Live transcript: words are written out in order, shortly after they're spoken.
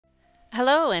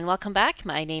Hello and welcome back.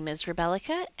 My name is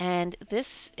Rebellica, and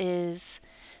this is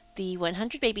the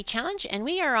 100 Baby Challenge, and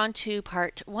we are on to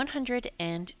part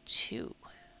 102.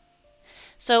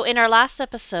 So, in our last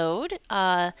episode,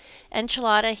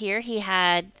 Enchilada here, he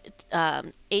had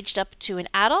aged up to an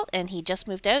adult and he just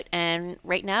moved out, and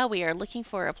right now we are looking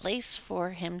for a place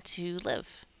for him to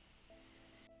live.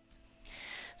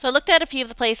 So, I looked at a few of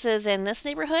the places in this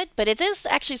neighborhood, but it is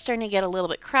actually starting to get a little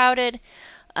bit crowded.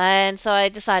 And so I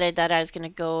decided that I was going to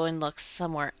go and look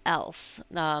somewhere else,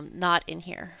 not in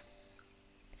here.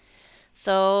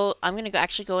 So I'm going to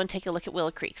actually go and take a look at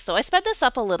Willow Creek. So I sped this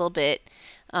up a little bit.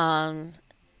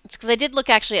 It's because I did look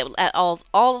actually at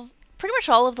pretty much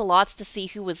all of the lots to see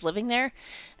who was living there,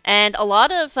 and a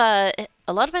lot of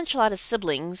Enchilada's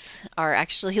siblings are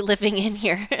actually living in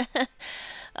here.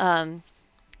 um,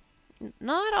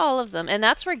 Not all of them, and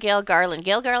that's where Gail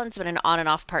Garland's been an on and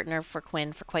off partner for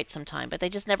Quinn for quite some time, but they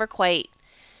just never quite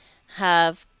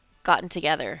have gotten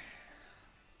together.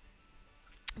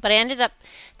 But I ended up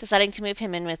deciding to move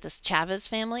him in with this Chavez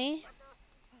family.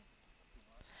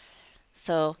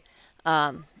 So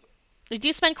we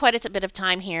do spend quite a bit of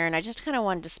time here, and I just kind of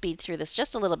wanted to speed through this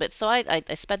just a little bit, so I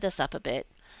sped this up a bit.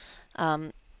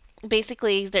 Um,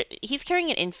 Basically, he's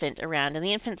carrying an infant around, and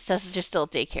the infant says they're still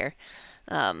at daycare.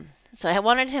 So I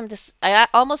wanted him to. I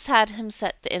almost had him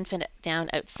set the infant down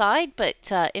outside,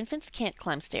 but infants can't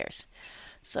climb stairs.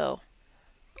 So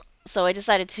I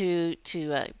decided to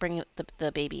bring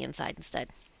the baby inside instead.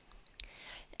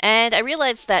 And I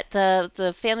realized that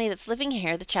the family that's living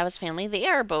here, the Chavez family, they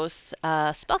are both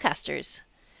spellcasters.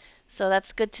 So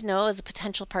that's good to know as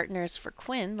potential partners for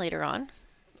Quinn later on,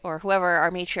 or whoever our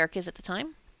matriarch is at the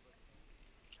time.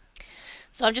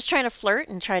 So I'm just trying to flirt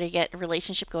and try to get a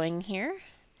relationship going here.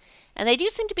 And they do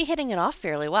seem to be hitting it off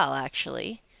fairly well,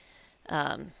 actually.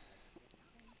 Um,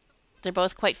 they're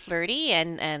both quite flirty,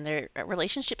 and their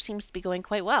relationship seems to be going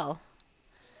quite well.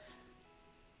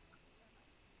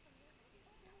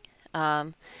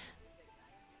 Um,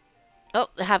 oh,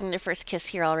 they're having their first kiss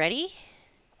here already.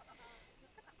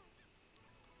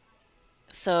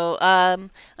 So,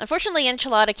 unfortunately,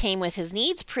 Enchilada came with his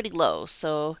needs pretty low,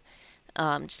 so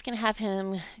I'm just going to have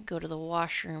him go to the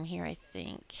washroom here, I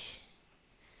think,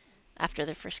 after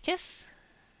their first kiss.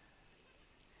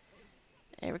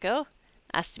 There we go.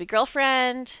 Asked to be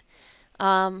girlfriend.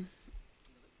 So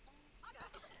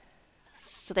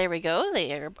there we go.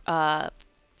 They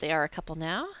are a couple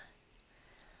now.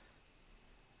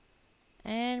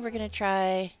 And we're going to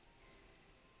try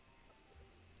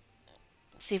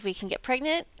see if we can get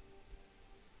pregnant.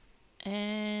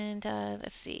 And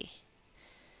let's see.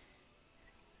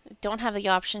 Don't have the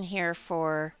option here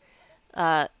for.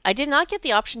 I did not get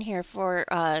the option here for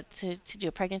to do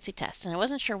a pregnancy test, and I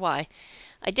wasn't sure why.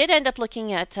 I did end up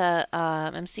looking at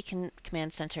MC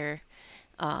Command Center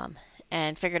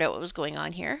and figured out what was going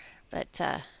on here, but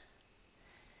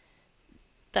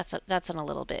that's in a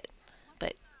little bit.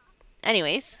 But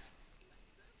anyways,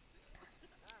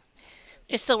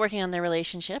 they're still working on their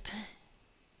relationship.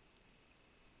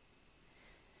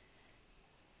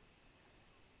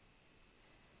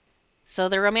 So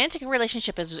their romantic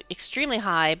relationship is extremely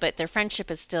high, but their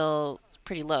friendship is still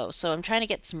pretty low. So I'm trying to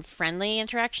get some friendly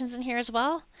interactions in here as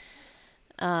well.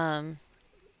 Because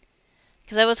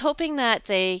I was hoping that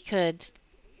they could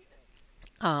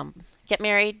get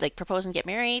married, like propose and get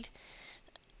married.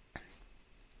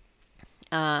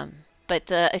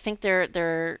 But I think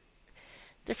their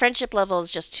friendship level is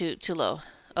just too low.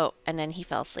 Oh, and then he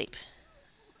fell asleep.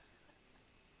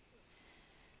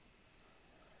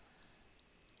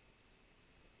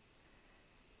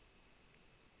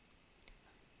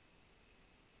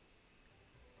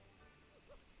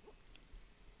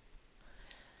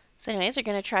 So anyways, we're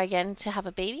going to try again to have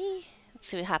a baby. Let's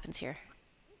see what happens here.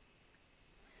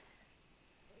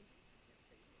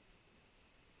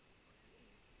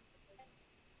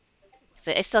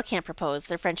 So I still can't propose.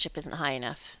 Their friendship isn't high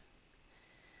enough.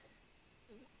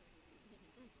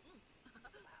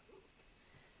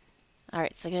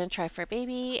 Alright, so I'm going to try for a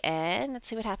baby, and let's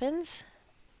see what happens.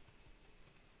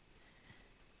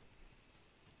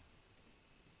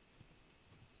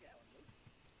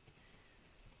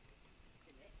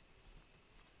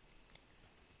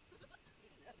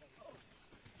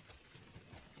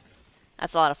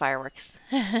 That's a lot of fireworks.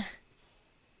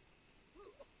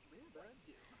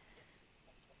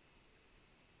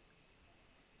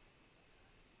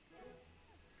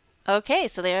 Okay,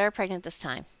 so they are pregnant this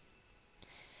time.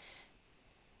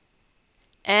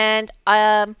 And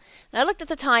I looked at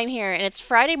the time here, and it's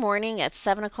Friday morning at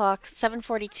 7 o'clock,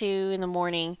 7:42 in the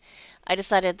morning. I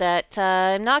decided that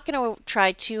I'm not going to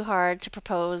try too hard to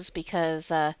propose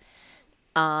because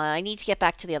I need to get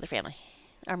back to the other family,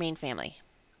 our main family.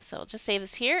 So I'll just save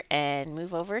this here and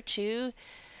move over to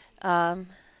um,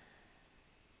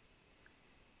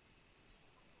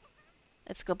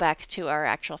 let's go back to our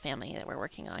actual family that we're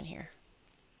working on here.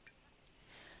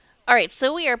 All right,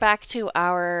 so we are back to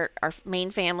our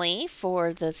main family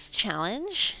for this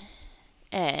challenge,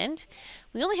 and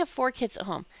we only have 4 kids at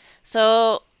home.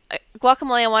 So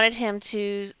Guacamole, I wanted him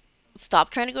to stop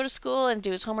trying to go to school and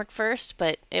do his homework first,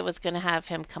 but it was going to have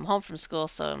him come home from school,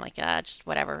 so I'm like, just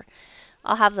whatever.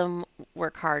 I'll have them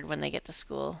work hard when they get to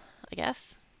school, I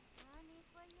guess.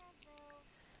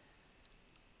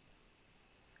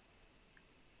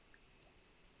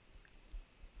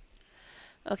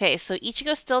 Okay, so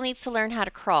Ichigo still needs to learn how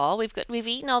to crawl. We've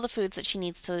eaten all the foods that she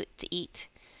needs to eat.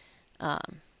 So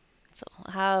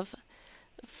we'll have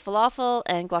falafel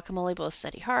and guacamole both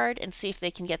study hard and see if they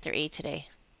can get their A today.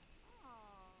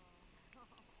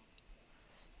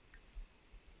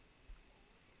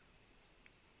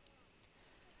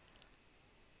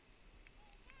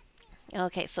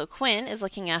 Okay, so Quinn is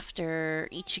looking after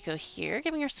Ichigo here,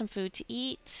 giving her some food to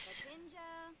eat.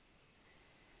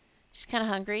 She's kind of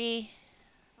hungry.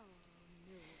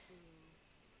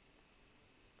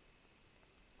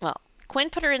 Well, Quinn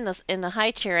put her in the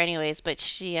high chair anyways, but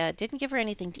she didn't give her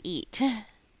anything to eat.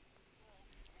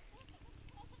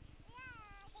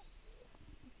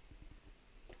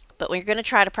 But we're going to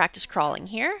try to practice crawling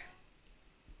here.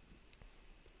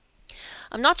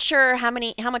 I'm not sure how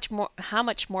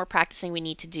much more practicing we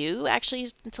need to do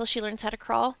actually until she learns how to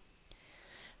crawl.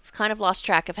 I've kind of lost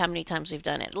track of how many times we've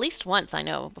done it. At least once I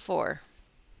know before.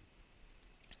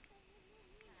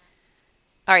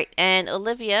 All right, and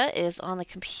Olivia is on the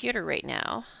computer right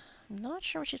now. I'm not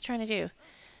sure what she's trying to do.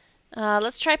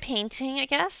 Let's try painting, I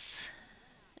guess.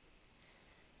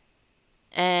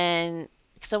 And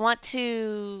because I want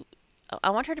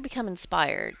her to become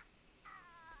inspired.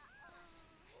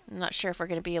 I'm not sure if we're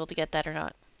going to be able to get that or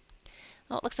not.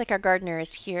 Oh, it looks like our gardener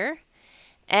is here.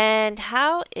 And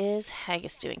how is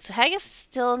Haggis doing? So Haggis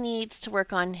still needs to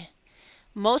work on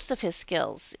most of his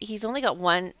skills. He's only got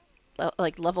one,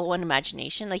 like level 1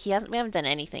 imagination. Like we haven't done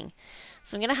anything.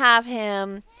 So I'm gonna have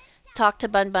him talk to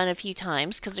Bun Bun a few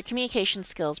times because their communication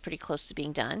skills pretty close to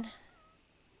being done.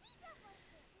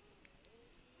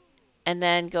 And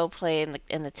then go play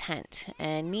in the tent.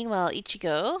 And meanwhile,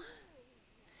 Ichigo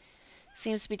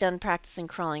seems to be done practicing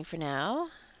crawling for now.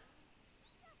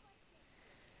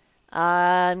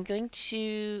 I'm going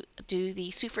to do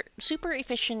the super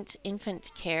efficient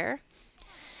infant care.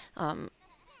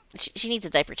 She needs a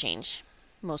diaper change,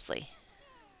 mostly.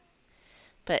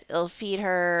 But it'll feed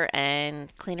her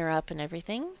and clean her up and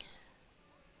everything.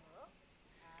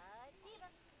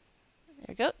 There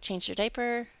we go. Change her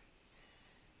diaper.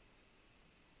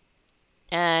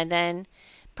 And then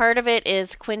part of it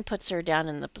is Quinn puts her down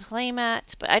in the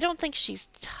playmat, but I don't think she's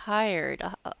tired.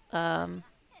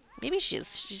 Maybe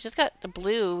she's just got a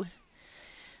blue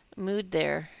mood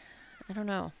there. I don't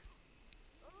know.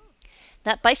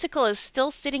 That bicycle is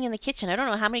still sitting in the kitchen. I don't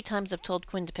know how many times I've told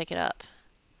Quinn to pick it up.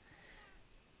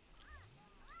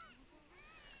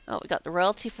 Oh, we got the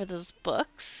royalty for those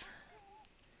books.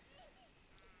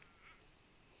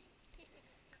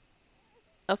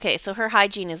 Okay, so her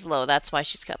hygiene is low. That's why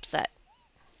she's upset.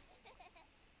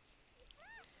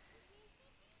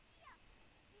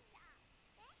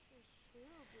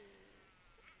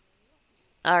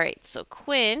 Alright, so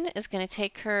Quinn is going to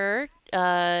take her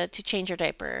to change her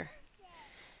diaper.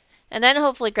 And then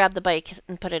hopefully grab the bike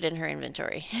and put it in her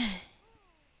inventory.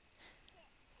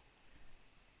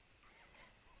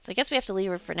 So I guess we have to leave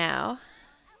her for now.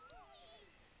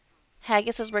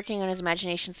 Haggis is working on his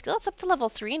imagination skill. It's up to level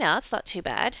 3 now. That's not too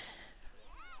bad.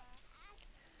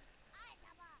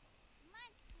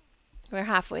 We're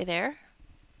halfway there.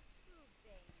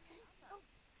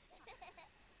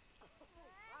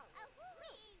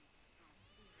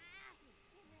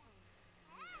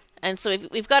 And so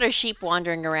we've got our sheep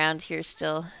wandering around here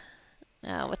still.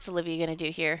 What's Olivia going to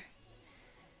do here?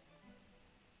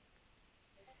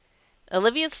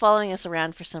 Olivia's following us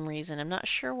around for some reason. I'm not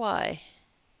sure why.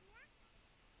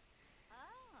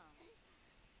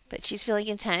 But she's feeling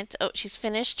content. Oh, she's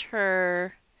finished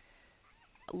her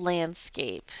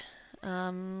landscape.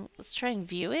 Let's try and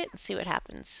view it and see what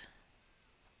happens.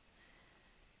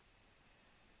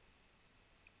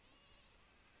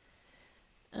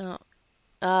 Oh,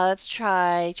 let's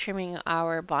try trimming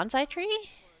our bonsai tree.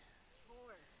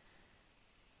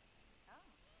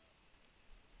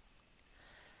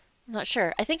 I'm not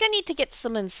sure. I think I need to get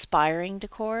some inspiring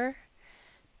decor.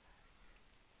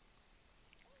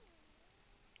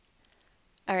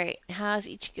 All right, how's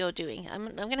Ichigo doing?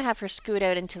 I'm gonna have her scoot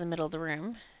out into the middle of the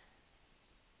room.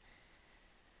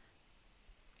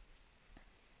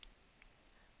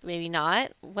 Maybe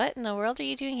not. What in the world are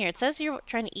you doing here? It says you're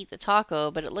trying to eat the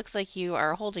taco, but it looks like you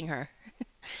are holding her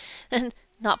and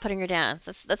not putting her down.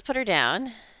 Let's put her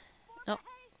down. Oh,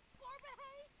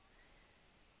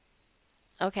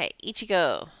 okay,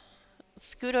 Ichigo,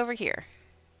 scoot over here.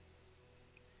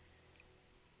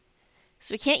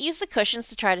 So we can't use the cushions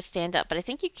to try to stand up, but I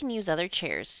think you can use other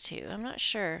chairs too. I'm not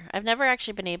sure. I've never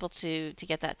actually been able to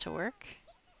get that to work.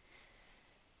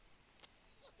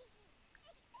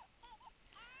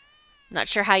 Not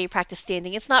sure how you practice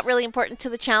standing. It's not really important to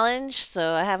the challenge,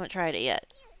 so I haven't tried it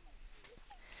yet.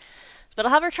 But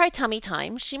I'll have her try tummy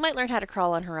time. She might learn how to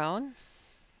crawl on her own.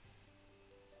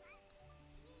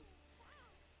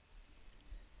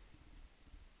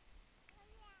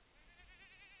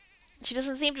 She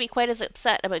doesn't seem to be quite as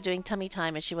upset about doing tummy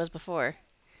time as she was before.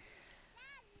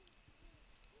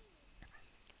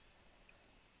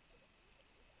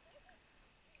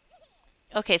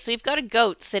 Okay, so we've got a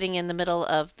goat sitting in the middle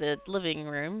of the living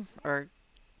room, or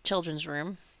children's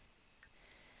room.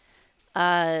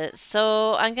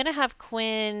 So I'm going to have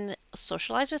Quinn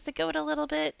socialize with the goat a little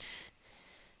bit.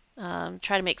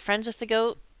 Try to make friends with the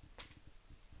goat.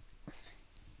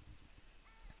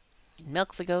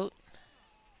 Milk the goat.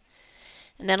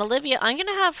 And then Olivia, I'm going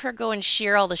to have her go and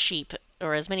shear all the sheep,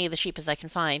 or as many of the sheep as I can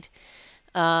find,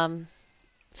 so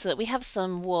that we have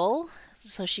some wool,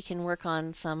 so she can work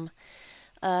on some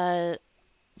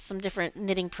different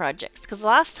knitting projects. Because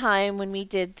last time when we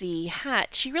did the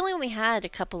hat, she really only had a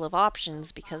couple of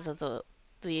options because of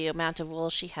the amount of wool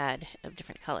she had of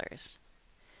different colors.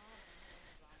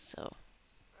 So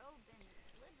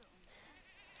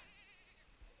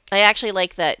I actually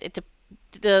like that.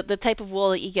 The type of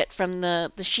wool that you get from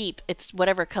the sheep, it's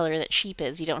whatever color that sheep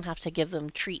is. You don't have to give them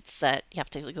treats that you have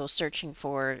to go searching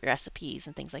for recipes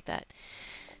and things like that.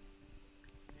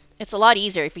 It's a lot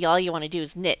easier if all you want to do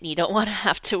is knit and you don't want to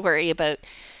have to worry about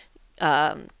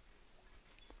um,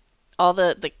 all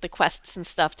the quests and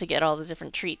stuff to get all the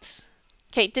different treats.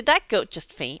 Okay, did that goat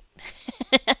just faint?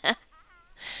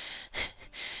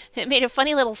 It made a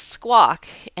funny little squawk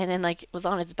and then like it was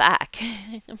on its back.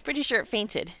 I'm pretty sure it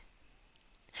fainted.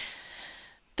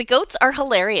 The goats are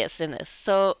hilarious in this.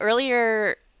 So an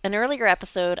earlier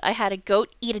episode, I had a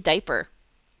goat eat a diaper.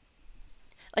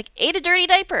 Like ate a dirty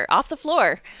diaper off the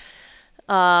floor.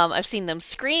 I've seen them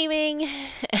screaming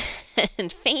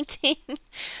and fainting.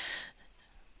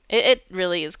 It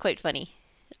really is quite funny.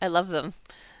 I love them.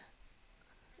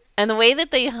 And the way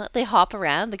that they hop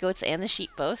around, the goats and the sheep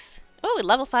both. Oh,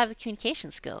 level 5 the communication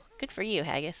skill. Good for you,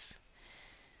 Haggis.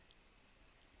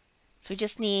 So we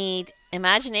just need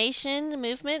imagination,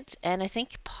 movement, and I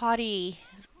think potty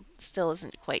still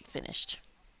isn't quite finished.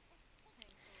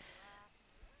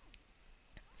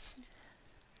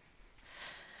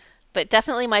 But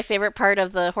definitely my favorite part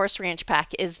of the horse ranch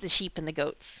pack is the sheep and the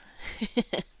goats.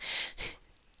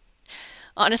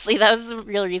 Honestly, that was the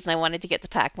real reason I wanted to get the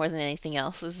pack more than anything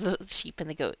else, is the sheep and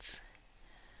the goats.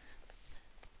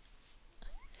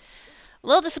 A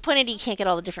little disappointed you can't get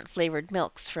all the different flavored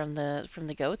milks from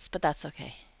the goats, but that's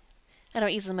okay. I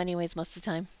don't use them anyways most of the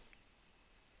time.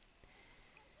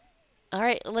 All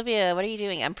right, Olivia, what are you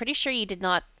doing? I'm pretty sure you did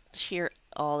not shear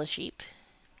all the sheep,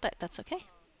 but that's okay.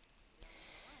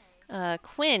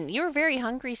 Quinn, you're very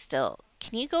hungry still.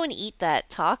 Can you go and eat that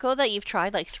taco that you've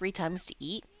tried like 3 times to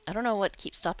eat? I don't know what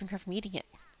keeps stopping her from eating it.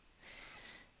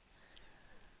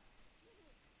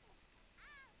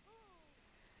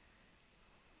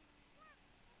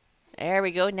 There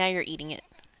we go. Now you're eating it.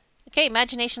 Okay,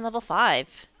 imagination level 5.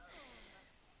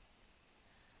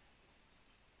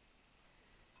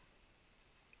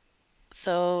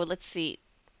 So let's see.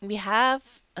 We have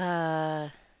uh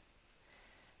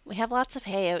we have lots of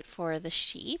hay out for the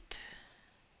sheep.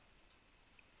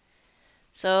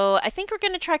 So I think we're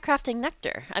going to try crafting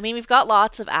nectar. I mean, we've got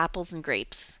lots of apples and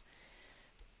grapes.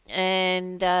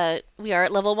 And we are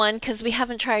at level 1 because we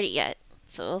haven't tried it yet.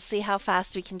 So we'll see how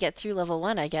fast we can get through level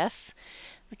 1, I guess,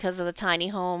 because of the tiny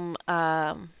home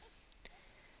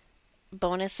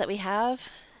bonus that we have.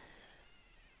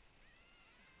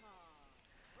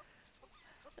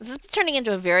 This is turning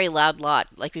into a very loud lot.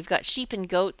 Like we've got sheep and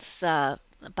goats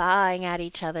baaing at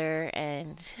each other,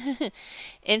 and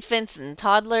infants and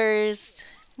toddlers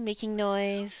making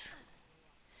noise.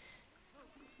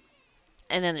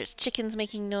 And then there's chickens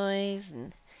making noise,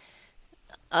 and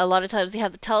a lot of times you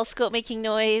have the telescope making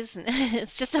noise, and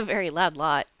it's just a very loud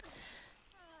lot.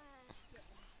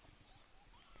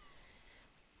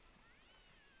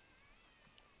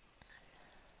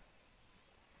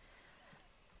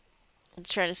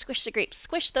 Trying to squish the grapes.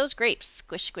 Squish those grapes.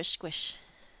 Squish, squish, squish.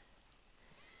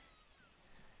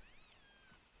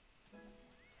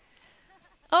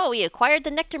 Oh, we acquired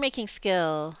the nectar making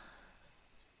skill.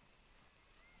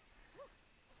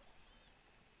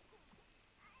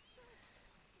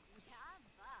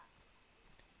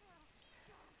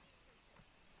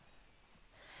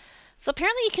 So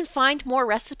apparently you can find more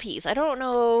recipes. I don't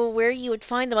know where you would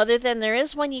find them other than there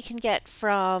is one you can get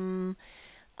from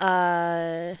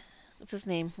what's his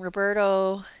name?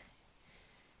 Roberto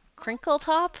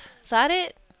Crinkletop? Is that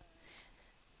it?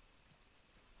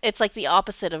 It's like the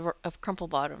opposite of Crumple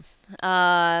Bottom.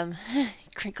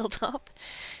 Crinkletop.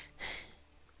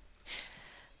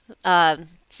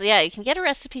 So yeah, you can get a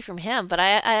recipe from him, but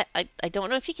I don't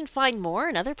know if you can find more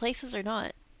in other places or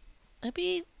not. That'd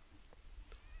be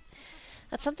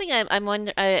that's something I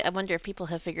wonder if people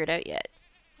have figured out yet.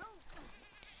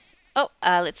 Oh,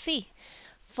 let's see.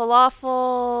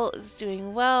 Falafel is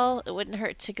doing well. It wouldn't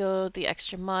hurt to go the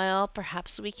extra mile.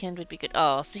 Perhaps weekend would be good.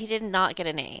 Oh, so he did not get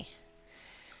an A.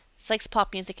 Likes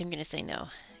pop music, I'm going to say no.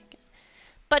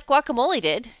 But Guacamole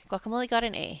did. Guacamole got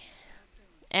an A.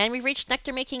 And we've reached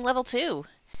nectar making level 2.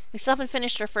 We still haven't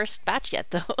finished our first batch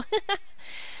yet, though.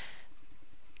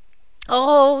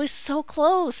 Oh, it was so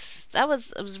close. It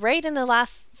was right in the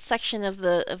last section of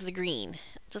the green.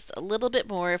 Just a little bit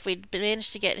more. If we'd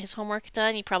managed to get his homework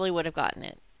done, he probably would have gotten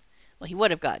it. Well, he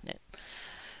would have gotten it.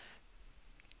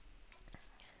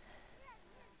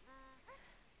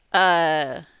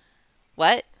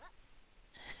 What?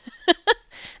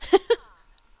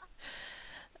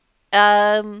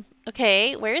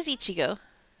 Okay, where is Ichigo?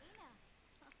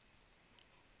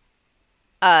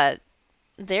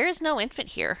 There is no infant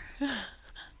here.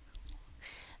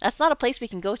 That's not a place we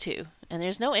can go to, and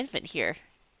there's no infant here.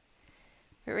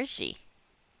 Where is she?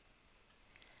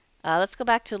 Let's go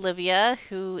back to Olivia,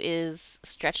 who is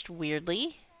stretched weirdly.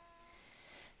 It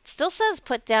still says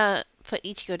put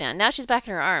Ichigo down. Now she's back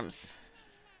in her arms.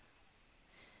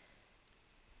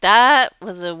 That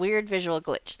was a weird visual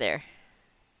glitch there.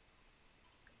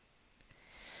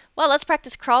 Well, let's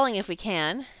practice crawling if we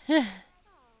can.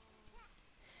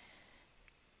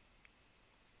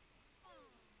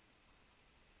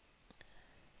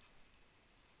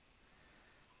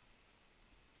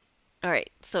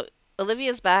 Alright, so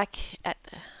Olivia's back at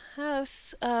the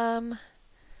house. So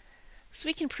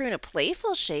we can prune a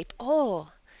playful shape.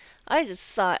 Oh, I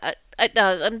just thought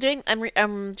I'm doing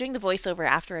the voiceover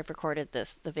after I've recorded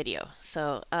the video.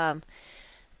 So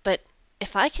but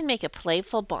if I can make a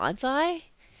playful bonsai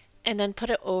and then put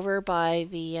it over by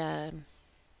the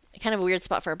kind of a weird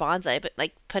spot for a bonsai, but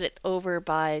like put it over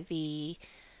by the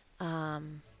what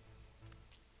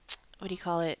do you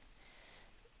call it?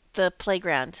 The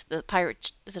playground, the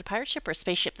pirate. Is it a pirate ship or a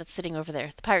spaceship that's sitting over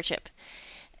there? The pirate ship.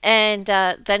 And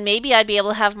then maybe I'd be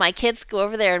able to have my kids go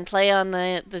over there and play on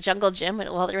the jungle gym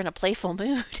while they're in a playful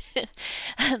mood.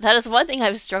 That is one thing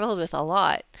I've struggled with a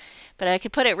lot. But I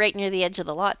could put it right near the edge of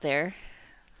the lot there.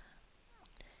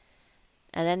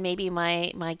 And then maybe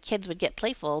my kids would get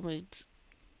playful moods.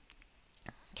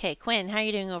 Okay, Quinn, how are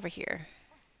you doing over here?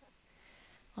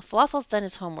 Well, Falafel's done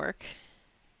his homework.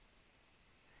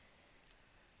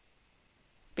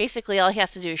 Basically, all he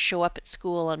has to do is show up at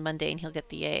school on Monday and he'll get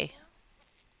the A.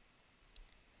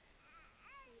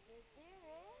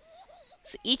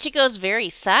 So Ichigo's very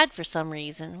sad for some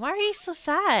reason. Why are you so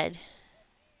sad?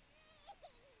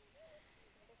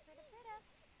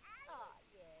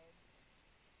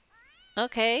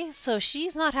 Okay, so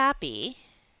she's not happy.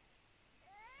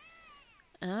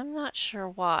 And I'm not sure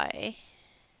why.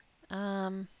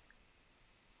 Gonna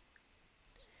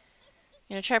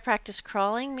try practice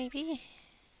crawling, maybe?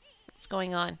 What's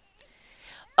going on?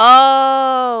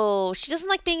 Oh, she doesn't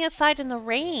like being outside in the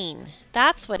rain.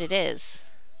 That's what it is.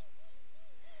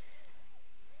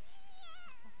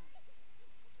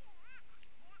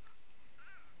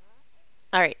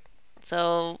 Alright,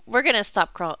 so we're gonna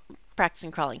stop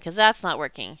practicing crawling because that's not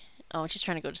working. Oh, she's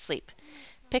trying to go to sleep.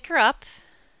 Pick her up.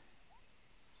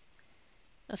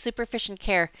 A super efficient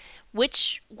care,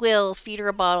 which will feed her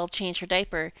a bottle, change her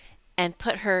diaper, and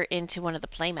put her into one of the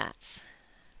playmats.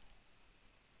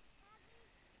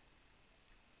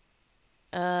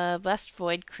 Blessed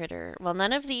Void Critter. Well,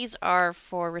 none of these are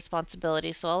for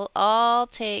responsibility, so I'll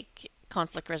take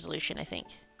conflict resolution, I think.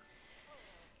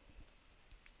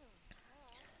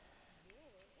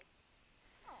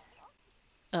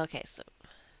 Okay, so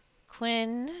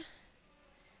Quinn.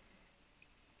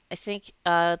 I think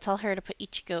tell her to put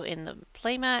Ichigo in the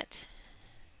playmat.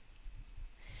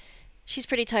 She's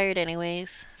pretty tired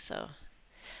anyways, so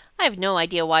I have no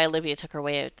idea why Olivia took her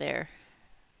way out there,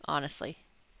 honestly.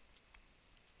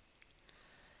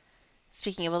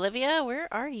 Speaking of Olivia, where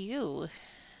are you?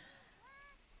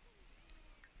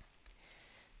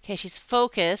 Okay, she's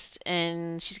focused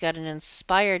and she's got an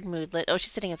inspired moodlet. Oh,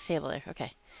 she's sitting at the table there.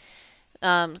 Okay.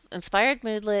 Inspired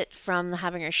moodlet from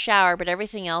having her shower, but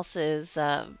everything else is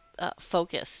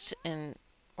focused and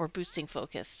or boosting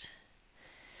focused.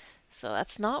 So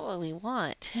that's not what we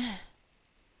want.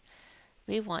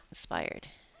 We want inspired.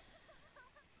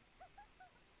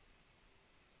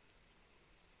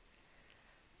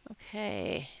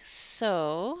 Okay,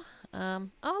 so oh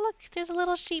look, there's a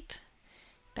little sheep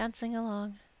bouncing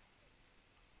along.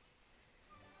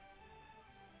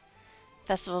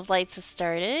 Festival of Lights has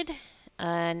started.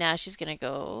 Now she's gonna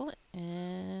go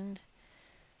and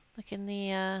look in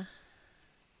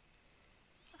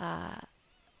uh,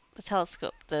 the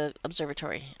telescope, the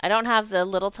observatory. I don't have the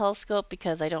little telescope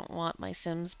because I don't want my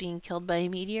Sims being killed by a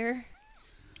meteor.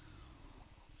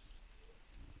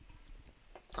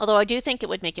 Although I do think it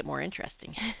would make it more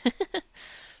interesting.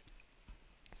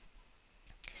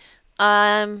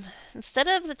 um, Instead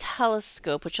of the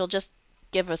telescope, which will just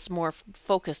give us more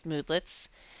focused moodlets,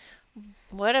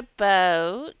 what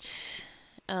about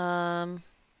let's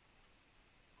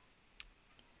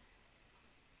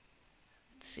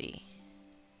see.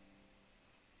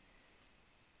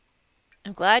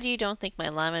 I'm glad you don't think my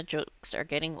llama jokes are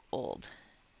getting old.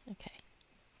 Okay.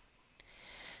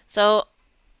 So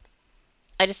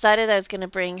I decided I was going to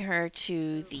bring her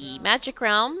to the magic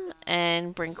realm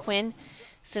and bring Quinn,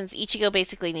 since Ichigo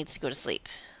basically needs to go to sleep.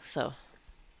 So,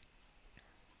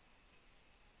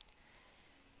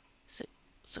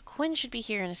 so Quinn should be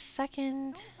here in a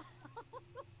second.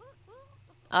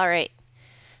 All right.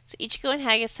 So Ichigo and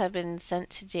Haggis have been sent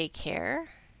to daycare.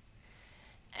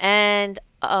 And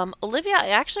Olivia, I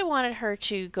actually wanted her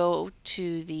to go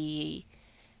to the,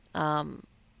 um,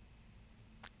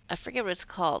 I forget what it's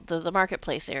called, the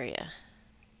marketplace area.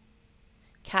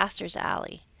 Caster's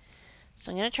Alley.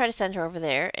 So I'm going to try to send her over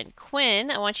there. And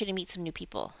Quinn, I want you to meet some new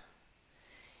people.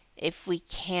 If we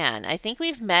can. I think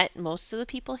we've met most of the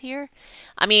people here.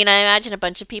 I mean, I imagine a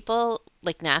bunch of people,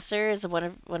 like Nasser is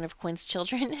one of Quinn's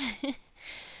children.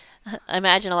 I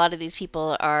imagine a lot of these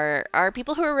people are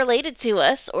people who are related to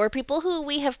us or people who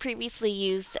we have previously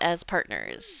used as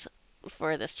partners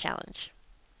for this challenge.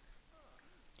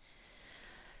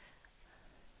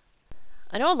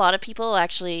 I know a lot of people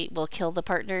actually will kill the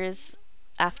partners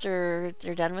after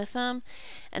they're done with them,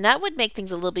 and that would make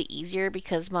things a little bit easier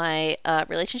because my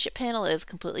relationship panel is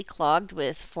completely clogged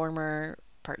with former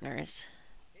partners.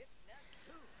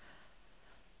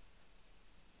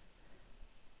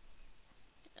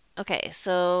 Okay,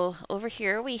 so over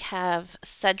here we have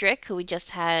Cedric, who we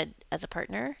just had as a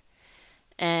partner,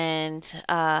 and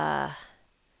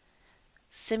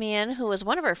Simeon, who was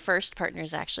one of our first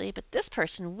partners actually, but this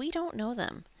person, we don't know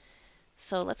them.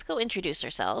 So let's go introduce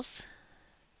ourselves.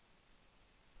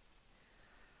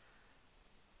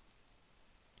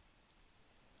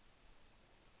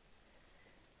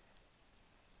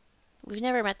 We've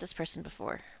never met this person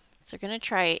before. So we're going to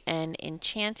try an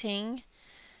enchanting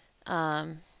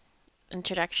um,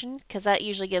 introduction, because that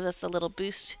usually gives us a little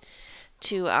boost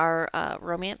to our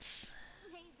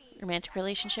romantic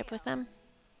relationship with them.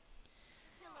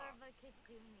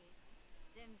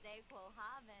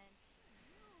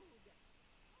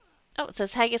 Oh, it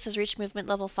says Haggis has reached movement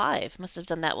level 5. Must have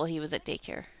done that while he was at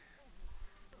daycare.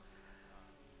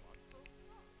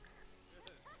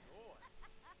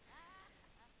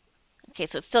 Okay,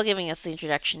 so it's still giving us the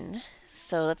introduction.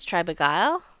 So let's try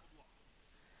Beguile.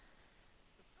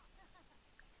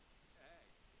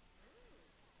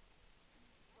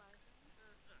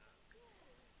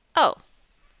 Oh,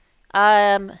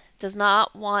 does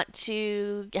not want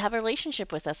to have a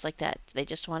relationship with us like that. They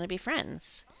just want to be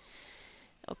friends.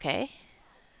 Okay,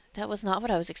 that was not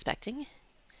what I was expecting.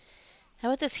 How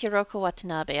about this Hiroko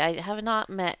Watanabe? I have not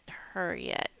met her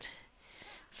yet.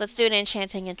 So let's do an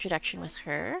enchanting introduction with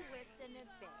her.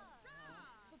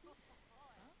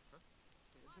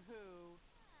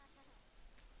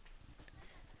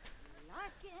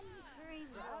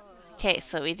 Okay,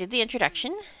 so we did the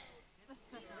introduction.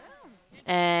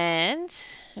 And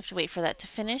I have to wait for that to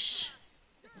finish.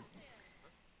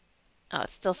 Oh,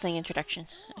 it's still saying introduction.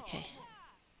 Okay.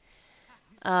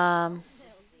 Um,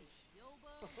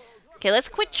 okay, let's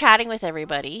quit chatting with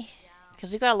everybody.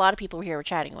 Because we've got a lot of people here we're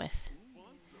chatting with.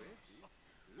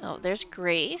 Oh, there's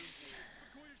Grace.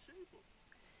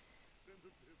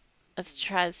 Let's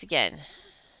try this again.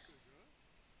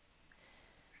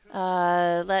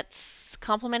 Let's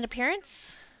compliment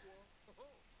appearance.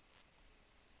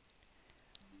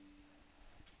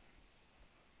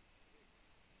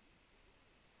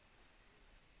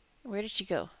 Where did she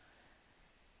go?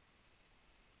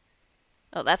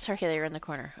 Oh, that's her there in the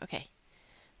corner. Okay.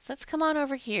 So let's come on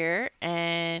over here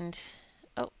and...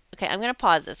 Oh, okay, I'm going to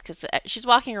pause this because she's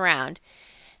walking around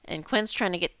and Quinn's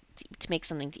trying to get to make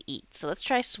something to eat. So let's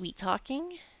try sweet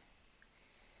talking.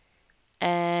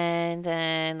 And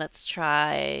then let's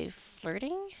try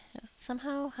flirting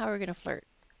somehow. How are we going to flirt?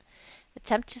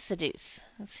 Attempt to seduce.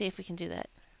 Let's see if we can do that.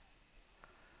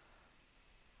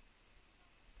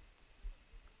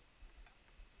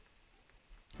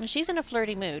 Well, she's in a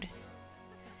flirty mood.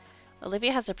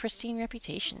 Olivia has a pristine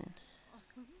reputation.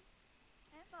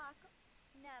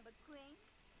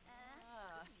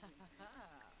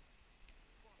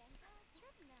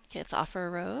 Okay, let's offer a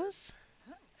rose.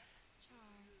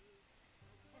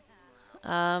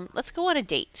 Let's go on a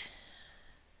date.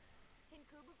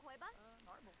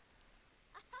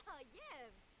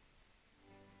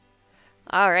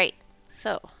 Alright,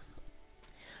 so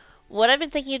what I've been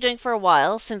thinking of doing for a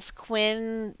while, since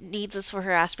Quinn needs this for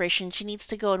her aspiration, she needs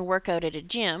to go and work out at a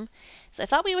gym. So I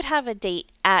thought we would have a date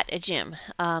at a gym.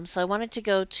 So I wanted to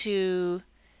go to...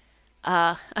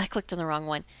 I clicked on the wrong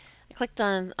one. I clicked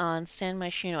on San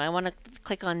Myshuno. I want to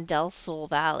click on Del Sol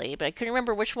Valley, but I couldn't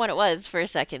remember which one it was for a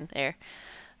second there.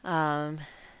 So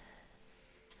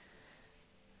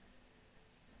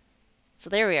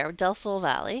there we are, Del Sol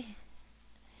Valley.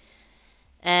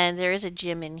 And there is a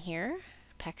gym in here.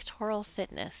 Pectoral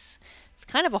Fitness. It's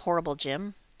kind of a horrible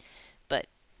gym, but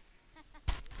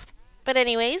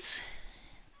anyways,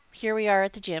 here we are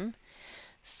at the gym.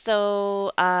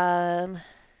 So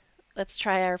let's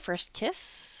try our first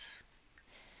kiss.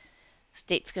 This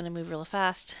date's gonna move real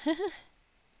fast. It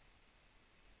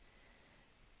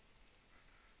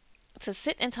says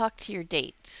sit and talk to your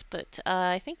date, but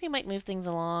I think we might move things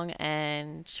along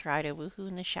and try to woohoo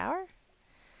in the shower.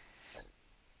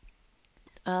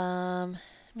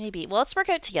 Maybe. Well, let's work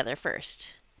out together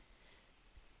first.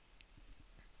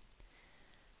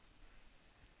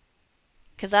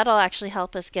 Because that'll actually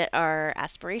help us get our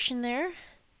aspiration there.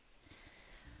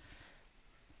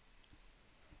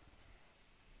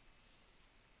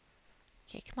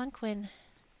 Okay, come on, Quinn.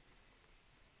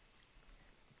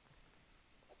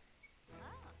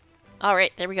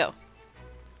 Alright, there we go.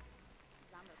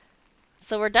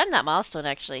 So we're done that milestone,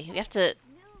 actually. We have to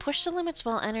push the limits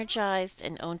while energized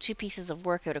and own 2 pieces of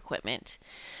workout equipment.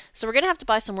 So we're going to have to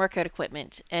buy some workout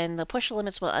equipment. And the push the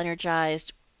limits while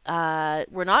energized,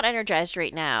 we're not energized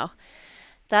right now.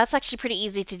 That's actually pretty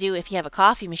easy to do if you have a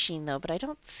coffee machine, though, but I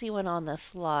don't see one on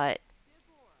this lot.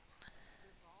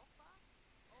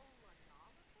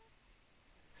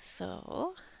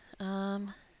 So,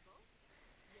 let's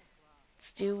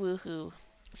do woohoo.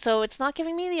 So it's not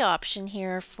giving me the option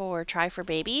here for try for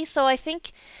baby. So I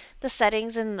think the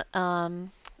settings in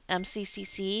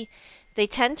MCCC, they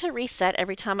tend to reset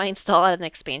every time I install an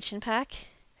expansion pack.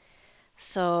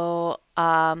 So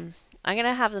I'm going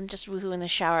to have them just woohoo in the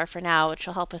shower for now, which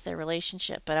will help with their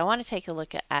relationship. But I want to take a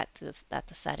look at the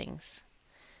settings.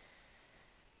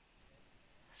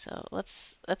 So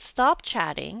let's stop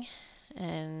chatting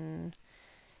and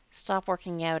stop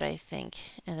working out, I think,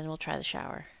 and then we'll try the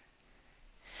shower.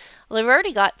 Well, we've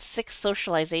already got 6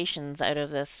 socializations out of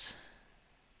this,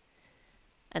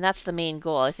 and that's the main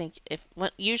goal. I think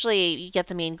usually you get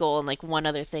the main goal and like one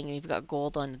other thing, and you've got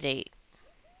gold on the date.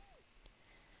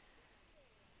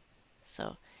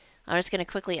 So I'm just going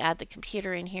to quickly add the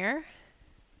computer in here,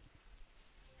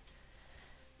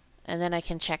 and then I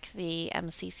can check the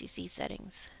MCCC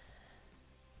settings.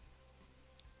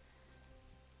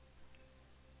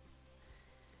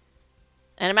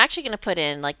 And I'm actually going to put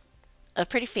in like a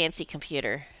pretty fancy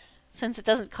computer, since it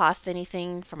doesn't cost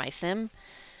anything for my sim.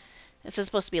 This is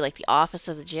supposed to be like the office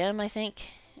of the gym, I think,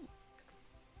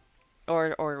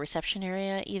 or a reception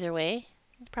area. Either way,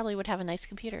 it probably would have a nice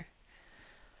computer.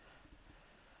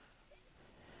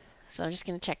 So I'm just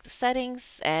going to check the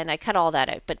settings, and I cut all that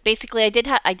out. But basically, I did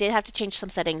have to change some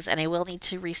settings, and I will need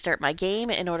to restart my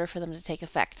game in order for them to take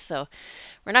effect. So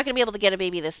we're not going to be able to get a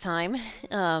baby this time,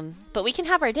 but we can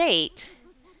have our date.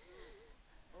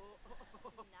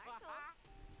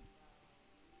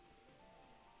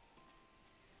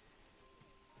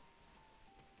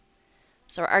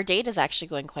 So our date is actually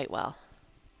going quite well.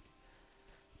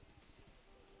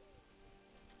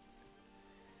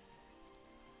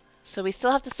 So we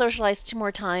still have to socialize 2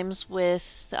 more times with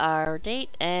our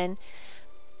date, and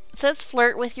it says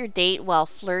flirt with your date while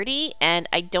flirty, and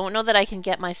I don't know that I can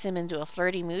get my sim into a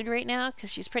flirty mood right now because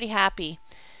she's pretty happy.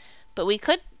 But we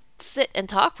could sit and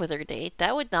talk with her date.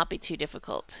 That would not be too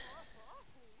difficult.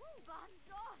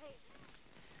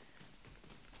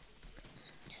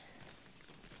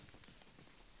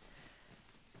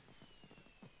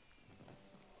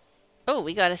 Oh,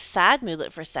 we got a sad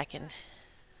moodlet for a second.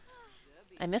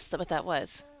 I missed what that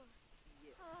was.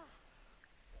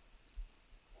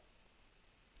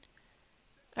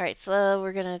 All right, so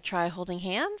we're gonna try holding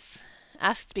hands.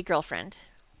 Ask to be girlfriend.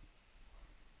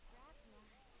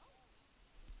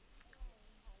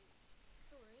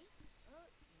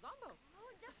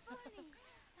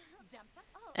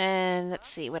 And let's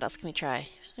see, what else can we try?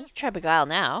 We can try beguile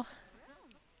now.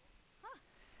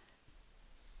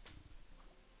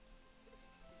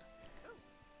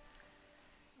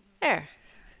 There.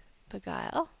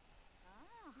 Beguile.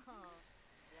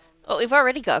 Oh, we've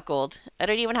already got gold. I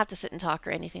don't even have to sit and talk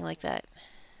or anything like that.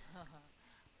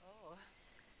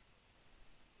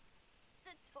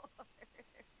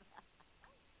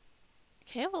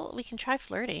 Okay, well, we can try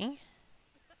flirting.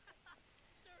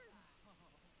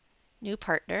 New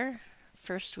partner.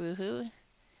 First woohoo.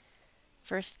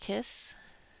 First kiss.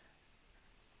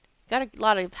 Got a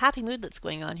lot of happy mood that's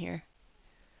going on here.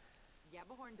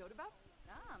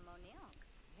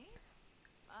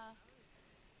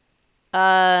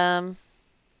 Um,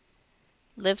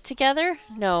 live together?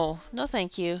 No, no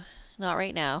thank you. Not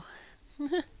right now.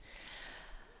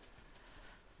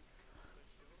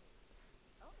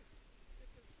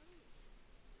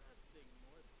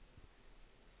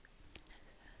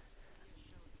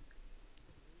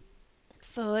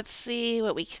 So let's see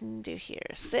what we can do here.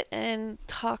 Sit and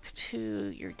talk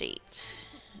to your date.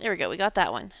 There we go, we got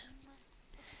that one.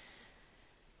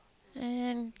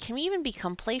 And can we even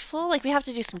become playful? Like, we have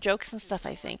to do some jokes and stuff,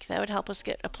 I think. That would help us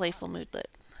get a playful moodlet.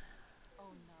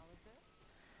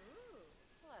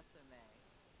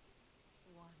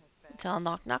 Tell a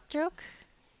knock-knock joke.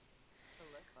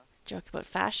 Joke about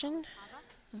fashion.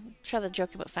 Try the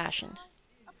joke about fashion.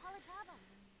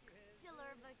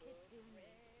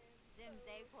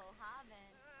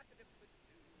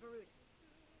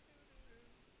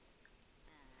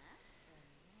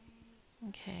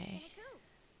 Okay.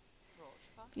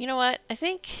 You know what? I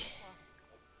think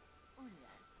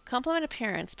compliment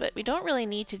appearance, but we don't really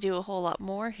need to do a whole lot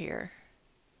more here.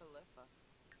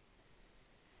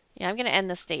 Yeah, I'm going to end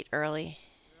this date early.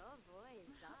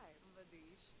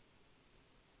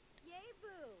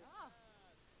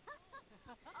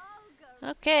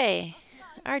 Okay.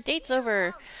 Our date's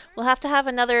over. We'll have to have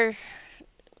another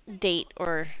date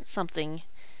or something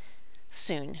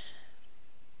soon.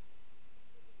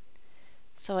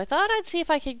 So I thought I'd see if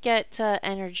I could get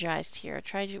energized here. I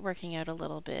tried working out a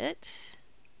little bit.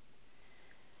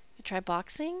 I try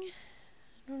boxing?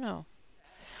 I don't know.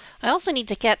 I also need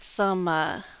to get some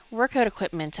workout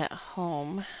equipment at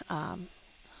home. I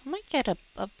might get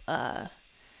I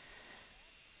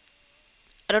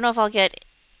don't know if I'll get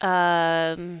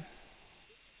what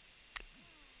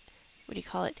do you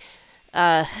call it?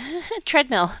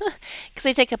 Treadmill, because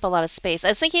they take up a lot of space. I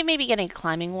was thinking of maybe getting a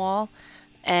climbing wall,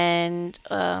 and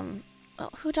oh,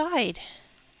 who died?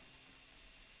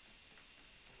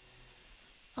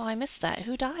 Oh, I missed that.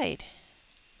 Who died?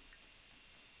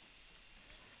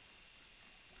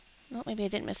 No, maybe I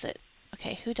didn't miss it.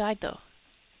 Okay, who died though?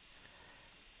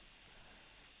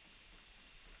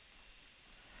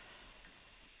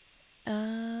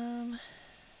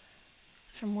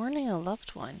 From mourning a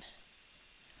loved one.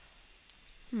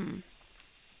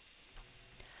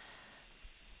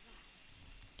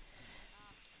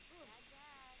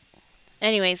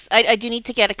 Anyways, I do need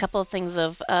to get a couple of things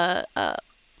of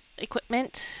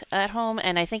equipment at home,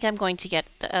 and I think I'm going to get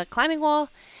a climbing wall,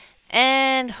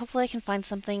 and hopefully I can find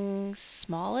something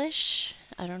smallish.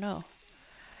 I don't know.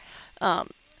 I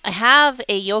have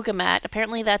a yoga mat.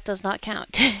 Apparently that does not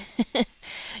count,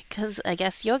 because I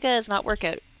guess yoga is not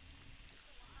workout.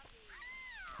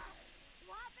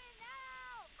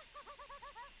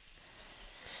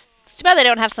 It's too bad they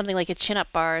don't have something like a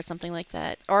chin-up bar or something like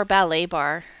that, or a ballet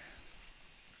bar.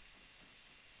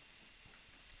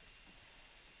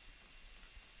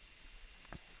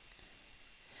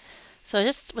 So I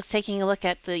just was taking a look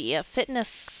at the fitness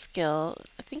skill.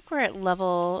 I think we're at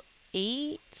level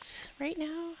 8 right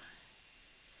now.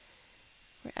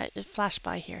 It flashed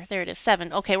by here. There it is,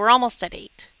 7. Okay, we're almost at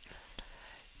 8.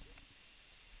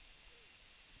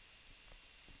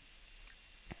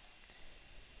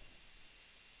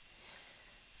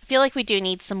 I feel like we do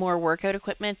need some more workout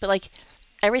equipment, but like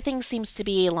everything seems to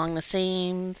be along the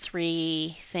same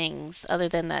 3 things other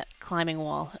than that climbing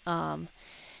wall.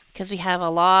 Because we have a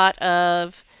lot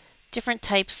of different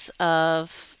types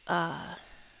of I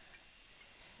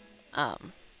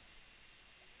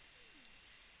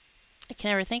can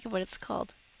never think of what it's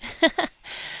called.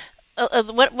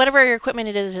 Whatever equipment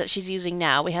it is that she's using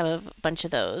now, we have a bunch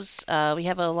of those. We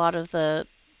have a lot of the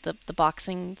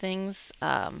boxing things,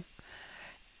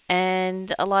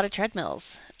 and a lot of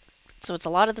treadmills. So it's a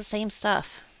lot of the same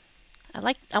stuff.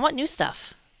 I want new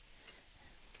stuff.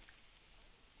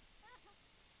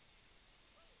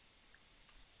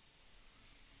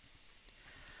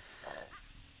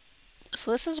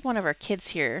 So this is one of our kids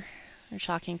here we're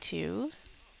talking to.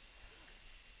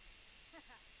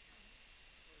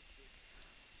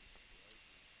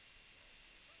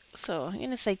 So I'm going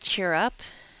to say cheer up.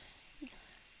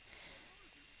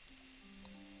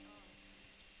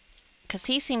 Because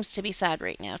he seems to be sad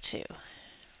right now, too.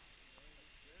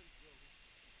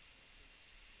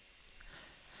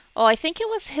 Oh, I think it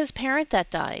was his parent that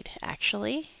died,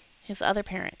 actually. His other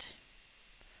parent.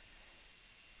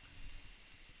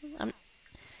 Um,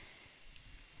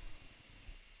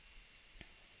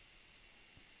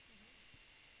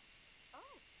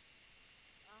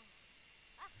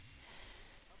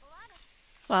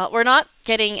 well, we're not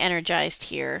getting energized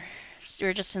here.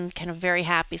 We're just in kind of very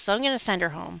happy, so I'm going to send her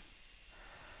home.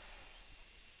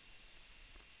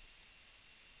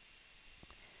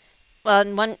 Well,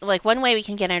 and one way we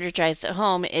can get energized at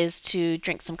home is to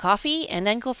drink some coffee and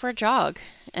then go for a jog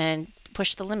and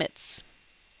push the limits.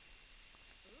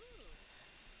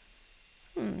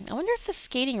 I wonder if the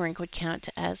skating rink would count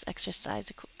as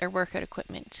exercise or workout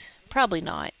equipment. Probably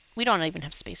not. We don't even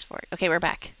have space for it. Okay, we're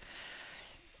back.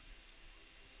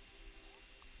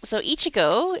 So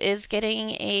Ichigo is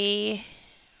getting a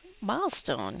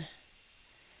milestone.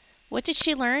 What did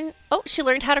she learn? Oh, she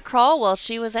learned how to crawl while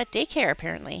she was at daycare,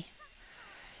 apparently.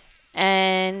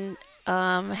 And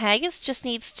Haggis just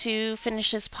needs to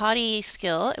finish his potty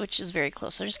skill, which is very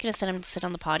close. So I'm just going to send him to sit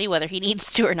on the potty, whether he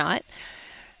needs to or not.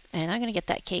 And I'm going to get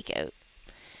that cake out.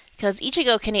 Because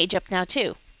Ichigo can age up now,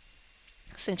 too.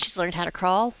 Since she's learned how to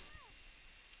crawl.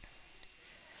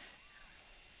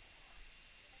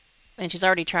 And she's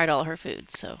already tried all her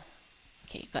food, so...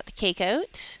 Okay, you've got the cake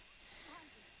out.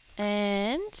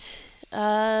 And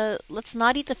let's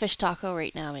not eat the fish taco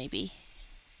right now, maybe.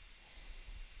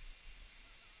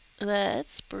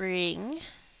 Let's bring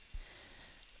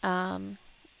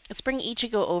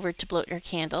Ichigo over to blow her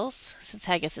candles, since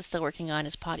Haggis is still working on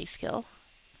his potty skill.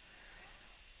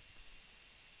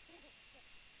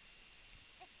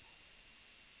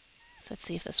 So let's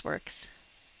see if this works.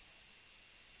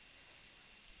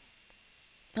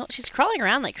 Oh, she's crawling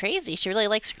around like crazy. She really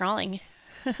likes crawling.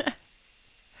 Okay,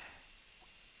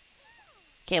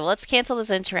 well, let's cancel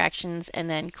those interactions, and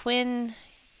then Quinn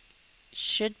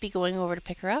should be going over to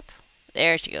pick her up.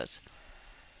 There she goes.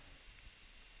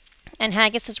 And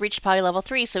Haggis has reached potty level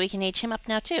 3, so we can age him up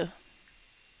now, too.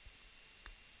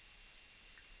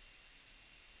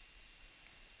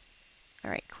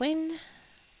 Alright, Quinn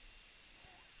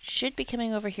should be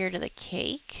coming over here to the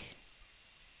cake.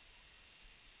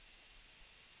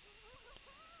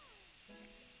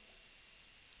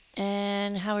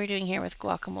 And how are we doing here with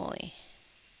Guacamole?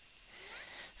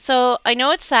 So I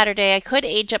know it's Saturday. I could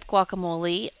age up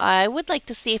Guacamole. I would like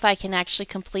to see if I can actually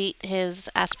complete his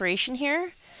aspiration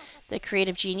here, the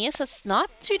creative genius. It's not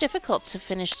too difficult to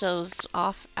finish those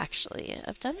off, actually.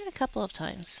 I've done it a couple of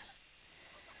times.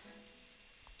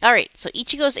 Alright, so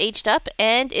Ichigo's aged up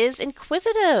and is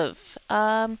inquisitive.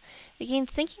 Again,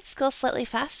 thinking skills slightly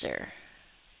faster.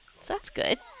 So that's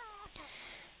good.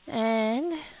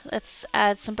 And let's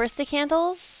add some birthday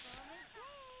candles.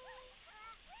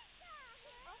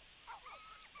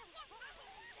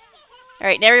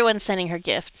 Alright, now everyone's sending her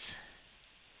gifts.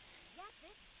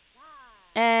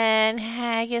 And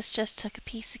Haggis just took a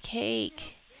piece of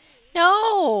cake.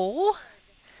 No!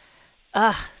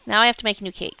 Ugh, now I have to make a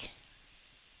new cake.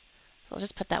 So I'll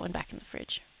just put that one back in the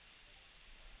fridge.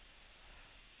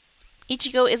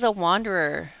 Ichigo is a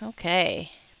wanderer.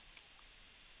 Okay.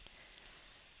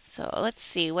 So let's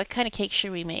see, what kind of cake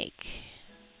should we make?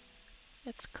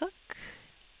 Let's cook.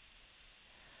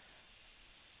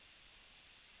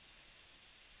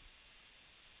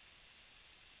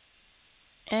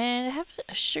 And I have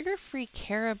a sugar-free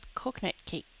carob coconut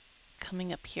cake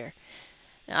coming up here.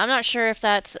 Now, I'm not sure if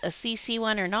that's a CC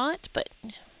one or not, but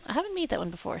I haven't made that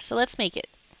one before, so let's make it.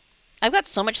 I've got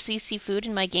so much CC food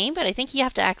in my game, but I think you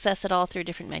have to access it all through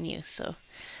different menus, so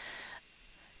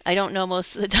I don't know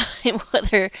most of the time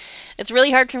whether... It's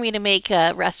really hard for me to make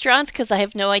restaurants because I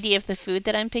have no idea if the food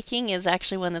that I'm picking is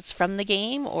actually one that's from the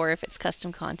game or if it's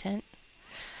custom content.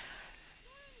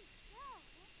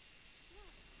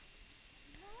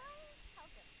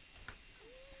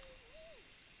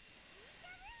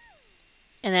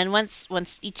 And then once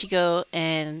Ichigo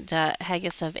and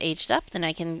Haggis have aged up, then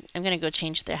I'm gonna go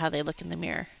change how they look in the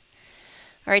mirror.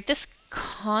 All right, this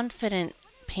confident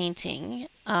painting.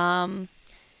 I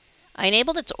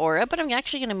enabled its aura, but I'm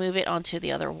actually gonna move it onto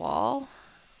the other wall.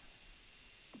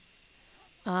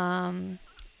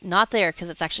 not there because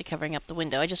it's actually covering up the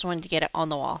window. I just wanted to get it on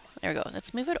the wall. There we go.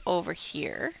 Let's move it over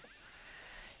here.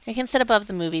 I can sit above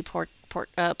the movie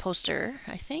poster,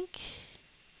 I think.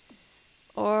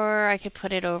 Or I could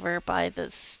put it over by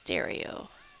the stereo.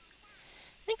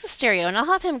 I think the stereo, and I'll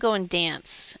have him go and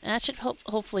dance. And that should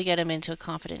hopefully get him into a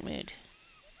confident mood.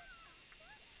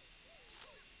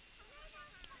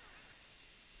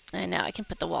 And now I can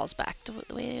put the walls back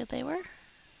the way they were.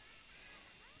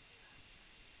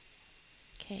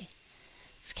 Okay.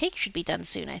 This cake should be done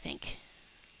soon, I think.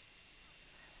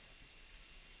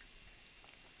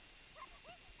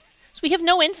 So we have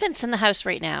no infants in the house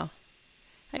right now.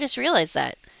 I just realized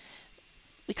that.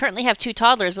 We currently have 2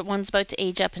 toddlers, but one's about to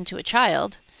age up into a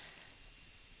child.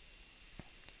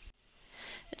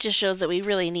 It just shows that we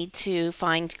really need to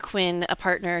find Quinn a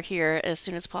partner here as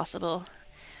soon as possible.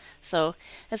 So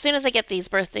as soon as I get these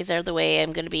birthdays out of the way,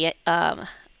 I'm going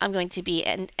to be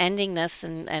ending this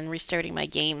and restarting my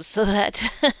games so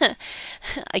that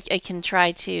I can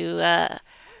try to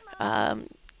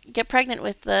get pregnant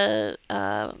with the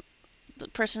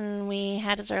person we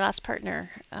had as our last partner,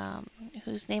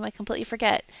 whose name I completely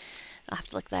forget. I'll have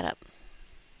to look that up.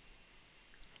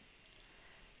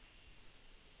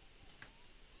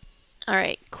 All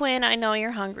right, Quinn, I know you're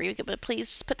hungry, but please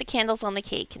just put the candles on the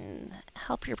cake and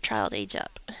help your child age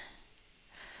up.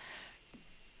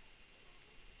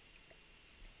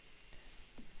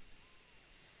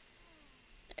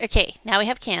 Okay, now we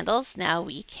have candles. Now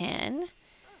we can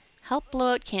help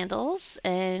blow out candles,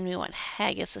 and we want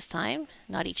Haggis this time,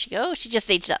 not Ichigo. She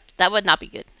just aged up. That would not be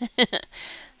good.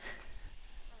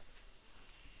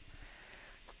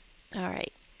 All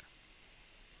right.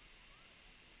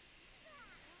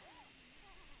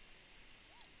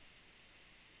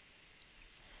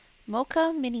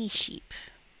 Mocha mini sheep.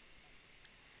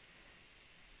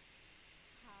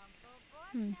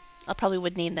 I probably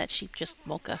would name that sheep just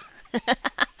Mocha.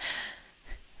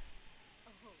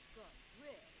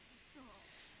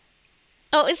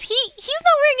 Oh, is he? He's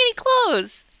not wearing any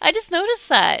clothes. I just noticed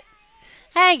that.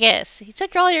 Haggis, he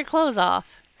took all your clothes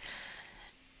off.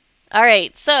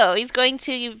 Alright, so he's going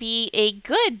to be a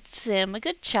good sim, a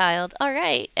good child.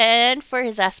 Alright, and for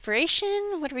his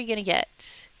aspiration, what are we going to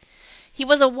get? He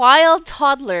was a wild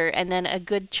toddler and then a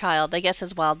good child. I guess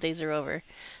his wild days are over.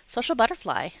 Social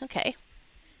butterfly, okay.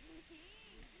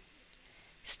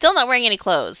 Still not wearing any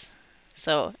clothes.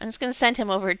 So I'm just going to send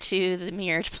him over to the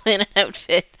mirror to plan an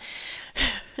outfit.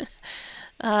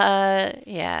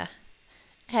 Yeah.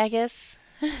 Haggis.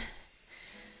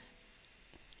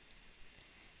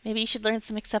 Maybe you should learn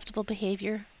some acceptable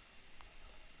behavior.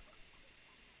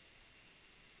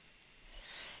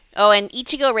 Oh, and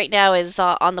Ichigo right now is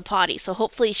on the potty, so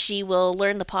hopefully she will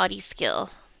learn the potty skill.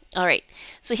 Alright,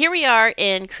 so here we are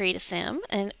in Create a Sim,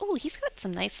 and oh, he's got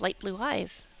some nice light blue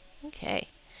eyes. Okay.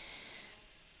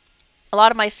 A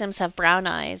lot of my Sims have brown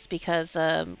eyes because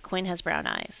Quinn has brown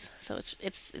eyes, so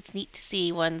it's neat to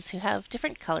see ones who have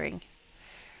different coloring.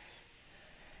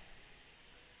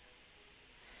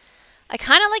 I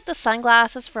kind of like the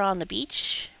sunglasses for on the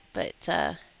beach, but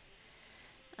I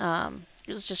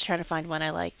was just trying to find one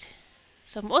I liked.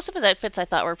 So most of his outfits I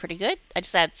thought were pretty good. I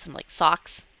just added some like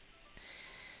socks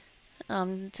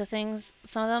to things.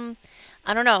 Some of them,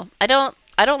 I don't know. I don't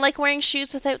like wearing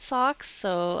shoes without socks,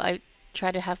 so I try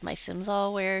to have my Sims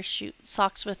all wear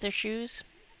socks with their shoes,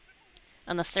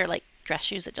 unless they're like dress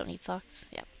shoes that don't need socks.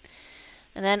 Yeah.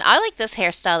 And then I like this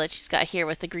hairstyle that she's got here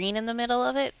with the green in the middle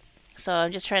of it. So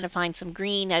I'm just trying to find some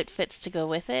green outfits to go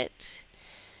with it.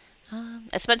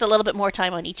 I spent a little bit more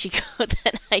time on Ichigo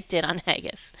than I did on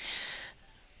Haggis.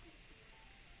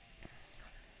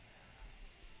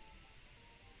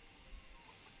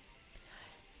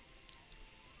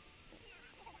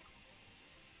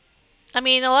 I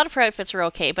mean, a lot of her outfits were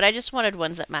okay, but I just wanted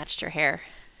ones that matched her hair.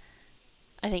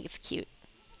 I think it's cute.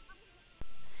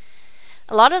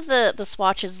 A lot of the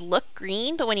swatches look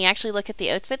green, but when you actually look at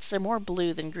the outfits, they're more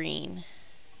blue than green.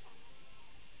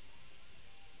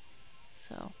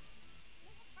 So.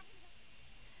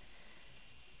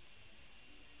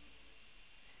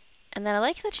 And then I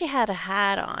like that she had a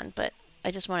hat on, but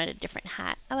I just wanted a different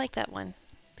hat. I like that one.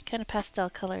 The kind of pastel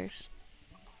colors.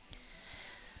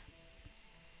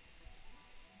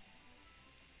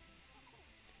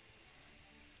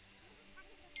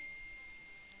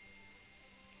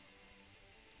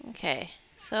 Okay,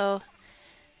 so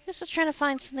just was trying to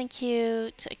find something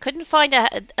cute. I couldn't find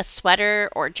a sweater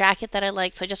or jacket that I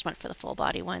liked, so I just went for the full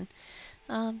body one.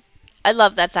 I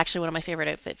love that's actually one of my favorite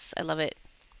outfits. I love it.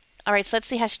 Alright, so let's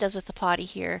see how she does with the potty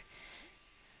here.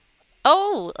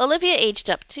 Oh, Olivia aged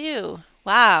up too.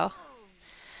 Wow.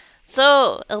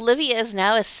 So, Olivia is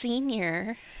now a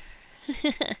senior.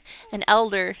 An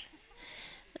elder.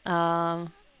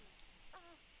 Um,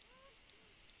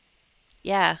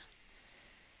 yeah.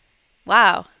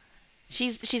 Wow.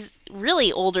 She's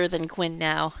really older than Quinn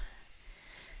now.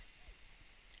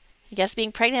 I guess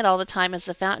being pregnant all the time is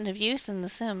the fountain of youth in The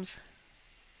Sims.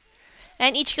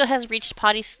 And Ichigo has reached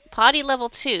potty level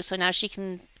 2, so now she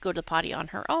can go to the potty on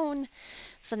her own.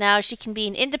 So now she can be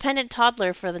an independent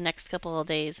toddler for the next couple of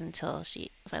days until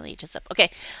she finally ages up. Okay,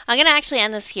 I'm going to actually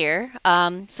end this here.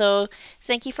 So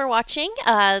thank you for watching.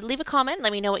 Leave a comment.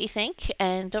 Let me know what you think.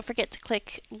 And don't forget to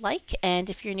click like. And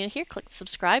if you're new here, click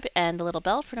subscribe and the little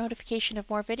bell for notification of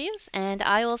more videos. And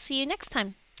I will see you next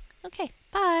time. Okay,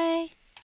 bye.